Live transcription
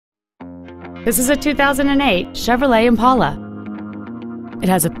This is a 2008 Chevrolet Impala. It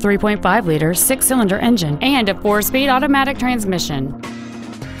has a 3.5-liter six-cylinder engine and a 4-speed automatic transmission.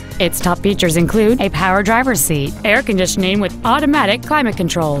 Its top features include a power driver's seat, air conditioning with automatic climate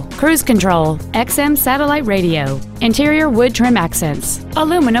control, cruise control, XM satellite radio, interior wood trim accents,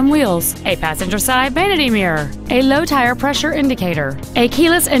 aluminum wheels, a passenger side vanity mirror, a low tire pressure indicator, a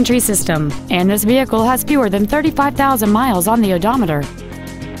keyless entry system, and this vehicle has fewer than 35,000 miles on the odometer.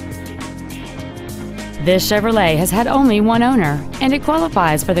 This Chevrolet has had only one owner, and it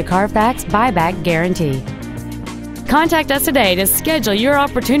qualifies for the Carfax buyback guarantee. Contact us today to schedule your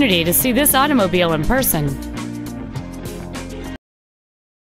opportunity to see this automobile in person.